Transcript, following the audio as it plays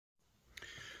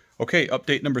Okay,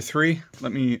 update number 3.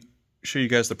 Let me show you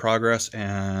guys the progress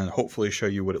and hopefully show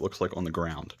you what it looks like on the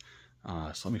ground.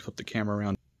 So let me flip the camera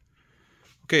around.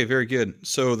 Okay, very good.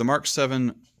 So the Mark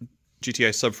 7 GTI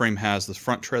subframe has the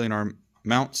front trailing arm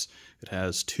mounts. It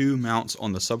has 2 mounts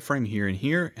on the subframe here and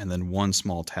here, and then 1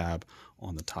 small tab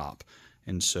on the top.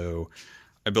 And so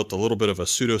I built a little bit of a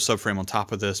pseudo subframe on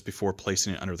top of this before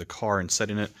placing it under the car and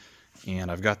setting it.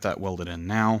 And I've got that welded in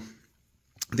now.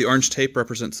 The orange tape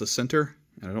represents the center.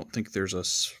 And I don't think there's a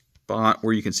spot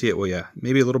where you can see it. Well, yeah,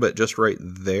 maybe a little bit just right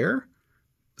there.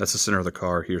 That's the center of the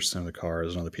car. Here's the center of the car.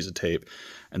 There's another piece of tape.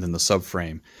 And then the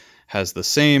subframe has the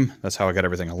same. That's how I got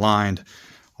everything aligned.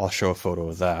 I'll show a photo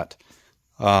of that.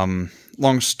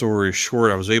 Long story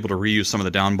short, I was able to reuse some of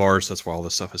the down bars. That's why all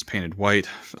this stuff is painted white.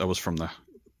 That was from the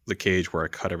cage where I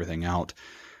cut everything out.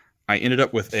 I ended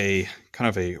up with a kind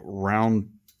of a round,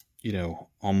 you know,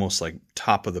 almost like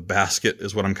top of the basket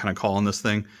is what I'm kind of calling this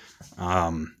thing,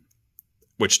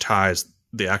 which ties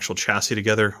the actual chassis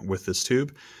together with this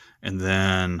tube. And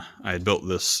then I had built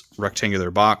this rectangular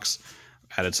box,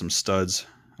 added some studs.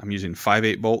 I'm using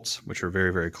 5/8 bolts, which are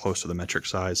very, very close to the metric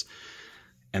size.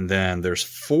 And then there's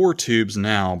 4 tubes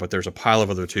now, but there's a pile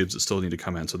of other tubes that still need to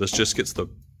come in. So this just gets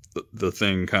the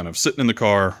thing kind of sitting in the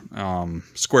car,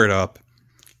 squared up,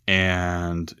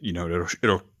 and you know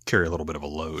it'll carry a little bit of a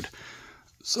load.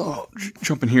 So I'll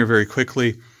jump in here very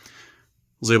quickly.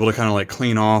 Was able to kind of like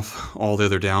clean off all the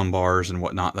other down bars and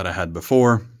whatnot that I had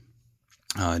before.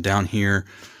 Down here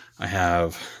I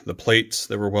have the plates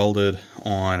that were welded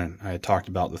on, and I had talked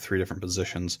about the 3 different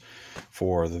positions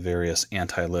for the various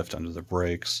anti-lift under the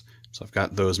brakes. So I've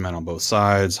got those men on both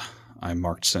sides. I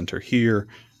marked center here.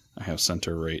 I have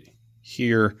center right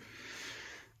here.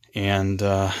 And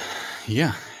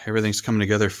yeah, everything's coming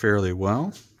together fairly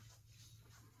well.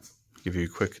 Give you a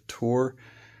quick tour.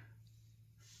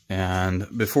 And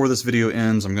before this video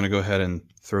ends, I'm going to go ahead and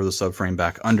throw the subframe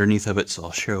back underneath of it, so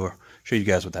I'll show you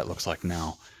guys what that looks like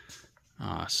now.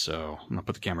 So I'm going to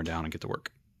put the camera down and get to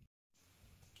work.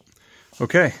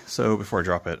 Okay, so before I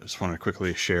drop it, I just want to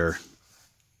quickly share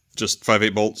just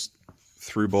 5/8 bolts,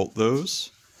 through bolt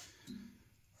those.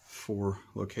 4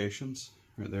 locations,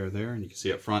 right there, and you can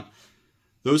see up front.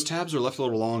 Those tabs are left a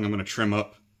little long. I'm going to trim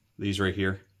up these right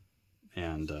here.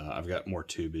 And I've got more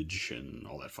tubage and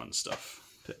all that fun stuff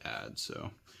to add. So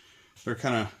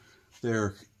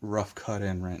they're rough cut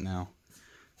in right now.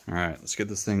 All right, let's get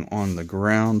this thing on the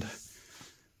ground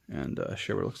and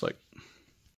show what it looks like.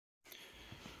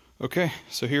 Okay,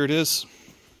 so here it is.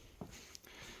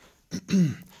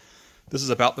 This is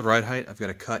about the right height. I've got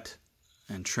to cut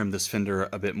and trim this fender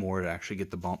a bit more to actually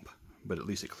get the bump, but at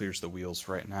least it clears the wheels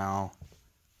right now.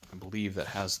 I believe that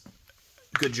has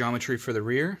good geometry for the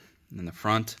rear. And the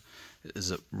front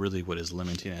is really what is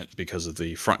limiting it because of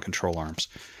the front control arms.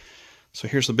 So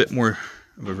here's a bit more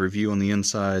of a review on the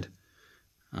inside.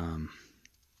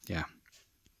 Yeah.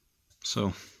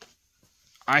 So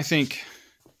I think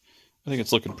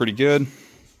it's looking pretty good.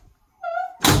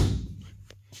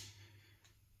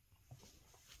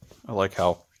 I like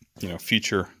how, you know,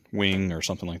 feature wing or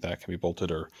something like that can be bolted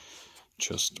or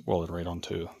just welded right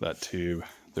onto that tube.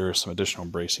 There is some additional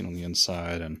bracing on the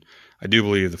inside, and I do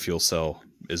believe the fuel cell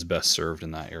is best served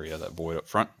in that area, that void up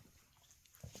front.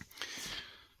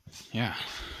 Yeah.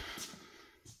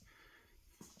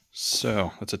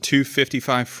 So that's a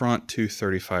 255 front,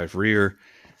 235 rear.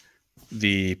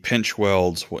 The pinch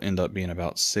welds will end up being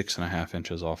about 6.5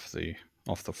 inches off the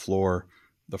floor.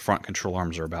 The front control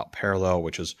arms are about parallel,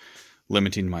 which is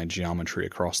limiting my geometry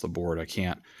across the board. I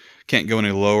can't go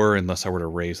any lower unless I were to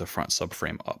raise the front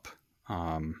subframe up.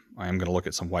 I am going to look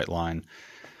at some white line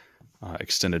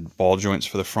extended ball joints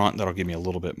for the front. That'll give me a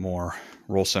little bit more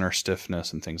roll center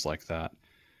stiffness and things like that.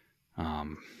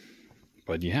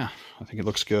 But yeah, I think it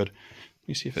looks good. Let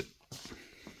me see if it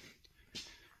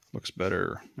looks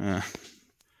better. The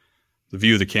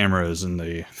view of the camera is in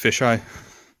the fisheye,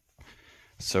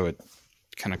 so it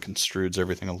kind of construes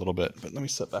everything a little bit. But let me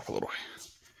step back a little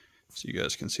so you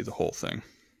guys can see the whole thing.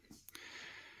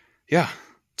 Yeah,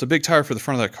 it's a big tire for the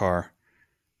front of that car,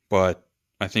 but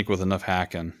I think with enough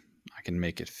hacking, I can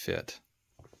make it fit.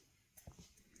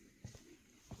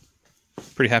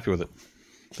 Pretty happy with it.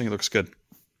 I think it looks good.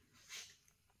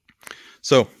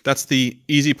 So that's the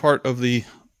easy part of the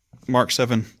Mark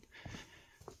 7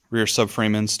 rear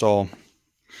subframe install.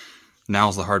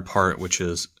 Now's the hard part, which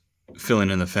is filling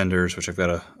in the fenders, which I've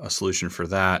got a solution for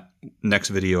that. Next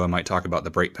video, I might talk about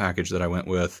the brake package that I went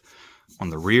with on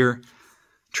the rear,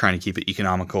 trying to keep it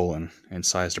economical and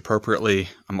sized appropriately.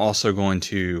 I'm also going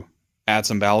to add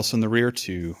some ballast in the rear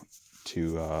to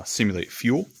simulate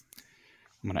fuel.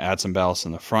 I'm going to add some ballast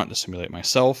in the front to simulate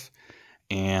myself.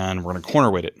 and we're going to corner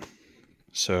weight it.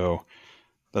 So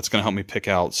that's going to help me pick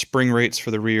out spring rates for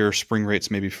the rear, spring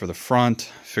rates maybe for the front,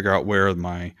 figure out where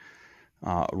my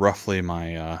roughly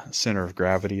my center of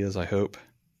gravity is, I hope.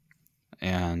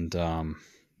 And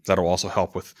that'll also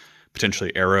help with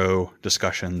potentially aero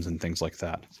discussions and things like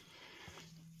that.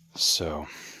 So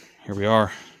here we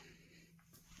are.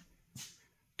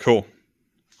 Cool.